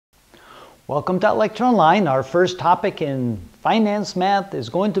Welcome to Lecture Online. Our first topic in finance math is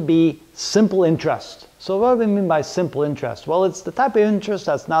going to be simple interest. So what do we mean by simple interest? Well, it's the type of interest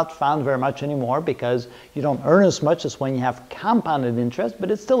that's not found very much anymore because you don't earn as much as when you have compounded interest, but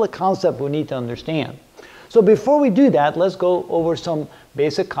it's still a concept we need to understand. So before we do that, let's go over some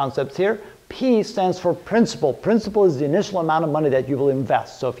basic concepts here. P stands for principal. Principal is the initial amount of money that you will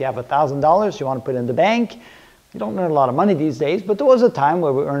invest. So if you have $1,000 you want to put in the bank, you don't earn a lot of money these days, but there was a time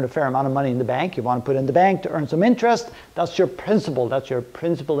where we earned a fair amount of money in the bank. You want to put in the bank to earn some interest. That's your principal. That's your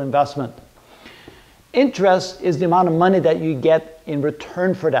principal investment. Interest is the amount of money that you get in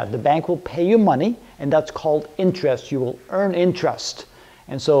return for that. The bank will pay you money, and that's called interest. You will earn interest.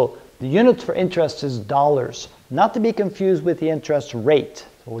 And so the unit for interest is dollars, not to be confused with the interest rate.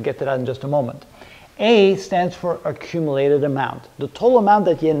 So we'll get to that in just a moment. A stands for accumulated amount. The total amount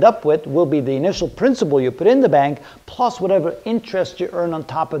that you end up with will be the initial principal you put in the bank plus whatever interest you earn on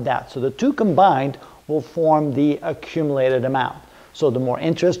top of that. So the two combined will form the accumulated amount. So the more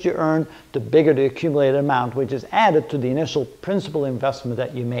interest you earn, the bigger the accumulated amount, which is added to the initial principal investment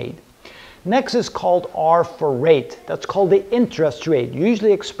that you made. Next is called R for rate. That's called the interest rate,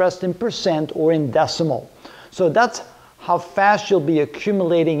 usually expressed in percent or in decimal. So that's how fast you'll be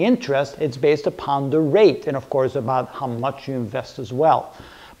accumulating interest. It's based upon the rate and of course about how much you invest as well.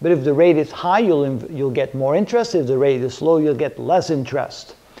 But if the rate is high, you'll get more interest. If the rate is low, you'll get less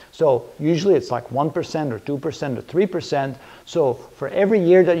interest. So usually it's like 1% or 2% or 3%. So for every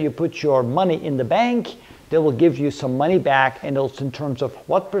year that you put your money in the bank, they will give you some money back, and it's in terms of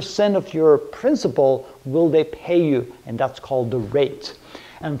what percent of your principal will they pay you, and that's called the rate.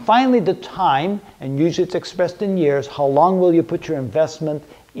 And finally, the time, and usually it's expressed in years. How long will you put your investment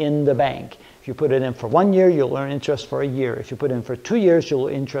in the bank? If you put it in for 1 year, you'll earn interest for a year. If you put it in for 2 years, you'll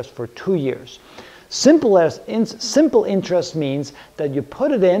earn interest for 2 years. Simple interest means that you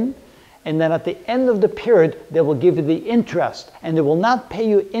put it in, and then at the end of the period, they will give you the interest. And they will not pay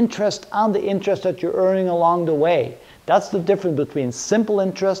you interest on the interest that you're earning along the way. That's the difference between simple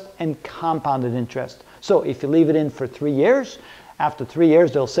interest and compounded interest. So if you leave it in for 3 years, after 3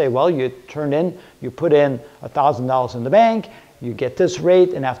 years, they'll say, well, you put in $1,000 in the bank, you get this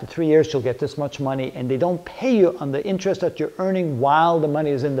rate, and after 3 years, you'll get this much money, and they don't pay you on the interest that you're earning while the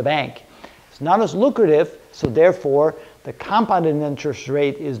money is in the bank. It's not as lucrative, so therefore, the compounded interest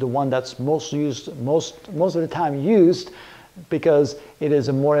rate is the one that's most of the time used because it is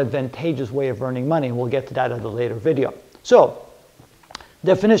a more advantageous way of earning money. We'll get to that in a later video. So,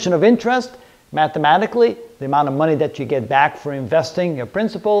 definition of interest. Mathematically, the amount of money that you get back for investing your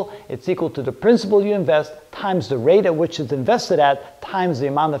principal, it's equal to the principal you invest times the rate at which it's invested at times the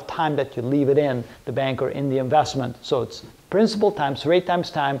amount of time that you leave it in the bank or in the investment. So it's principal times rate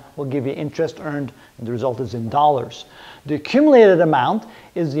times time will give you interest earned, and the result is in dollars. The accumulated amount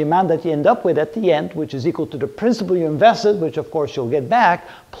is the amount that you end up with at the end, which is equal to the principal you invested, which of course you'll get back,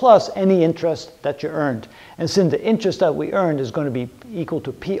 plus any interest that you earned. And since the interest that we earned is going to be equal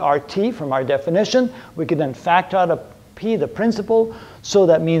to PRT from our definition, we can then factor out a P, the principal, so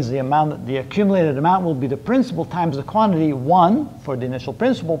that means the accumulated amount will be the principal times the quantity, 1 for the initial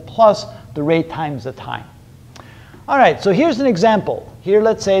principal, plus the rate times the time. All right, so here's an example. Here,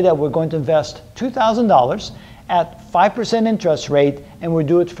 let's say that we're going to invest $2,000 at 5% interest rate, and we'll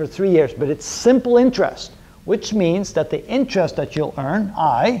do it for 3 years. But it's simple interest, which means that the interest that you'll earn,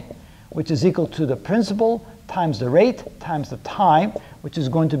 I, which is equal to the principal times the rate times the time, which is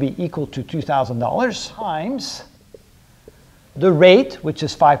going to be equal to $2,000, times the rate, which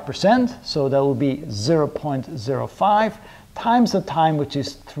is 5%, so that will be 0.05, times the time, which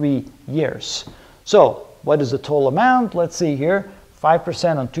is 3 years. So what is the total amount? Let's see here.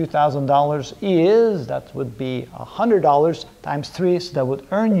 5% on $2,000 is, that would be $100 times 3, so that would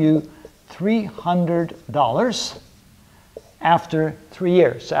earn you $300 after 3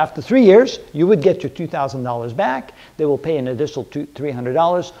 years. So after 3 years, you would get your $2,000 back. They will pay an additional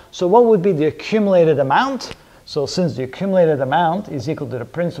 $300. So what would be the accumulated amount? So since the accumulated amount is equal to the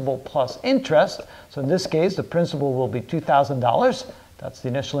principal plus interest, so in this case, the principal will be $2,000. That's the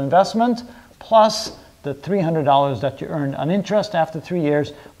initial investment, plus the $300 that you earned on interest after 3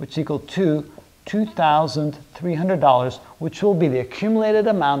 years, which is equal to $2,300, which will be the accumulated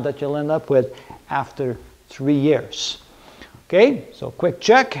amount that you'll end up with after 3 years. Okay, so quick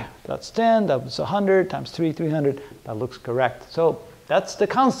check. That's 10, that was 100 times 3, 300. That looks correct. So that's the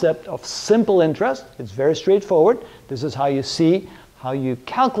concept of simple interest. It's very straightforward. This is how you see how you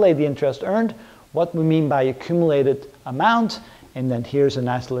calculate the interest earned, what we mean by accumulated amount, and then here's a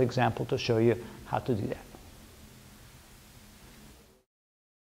nice little example to show you how to do that.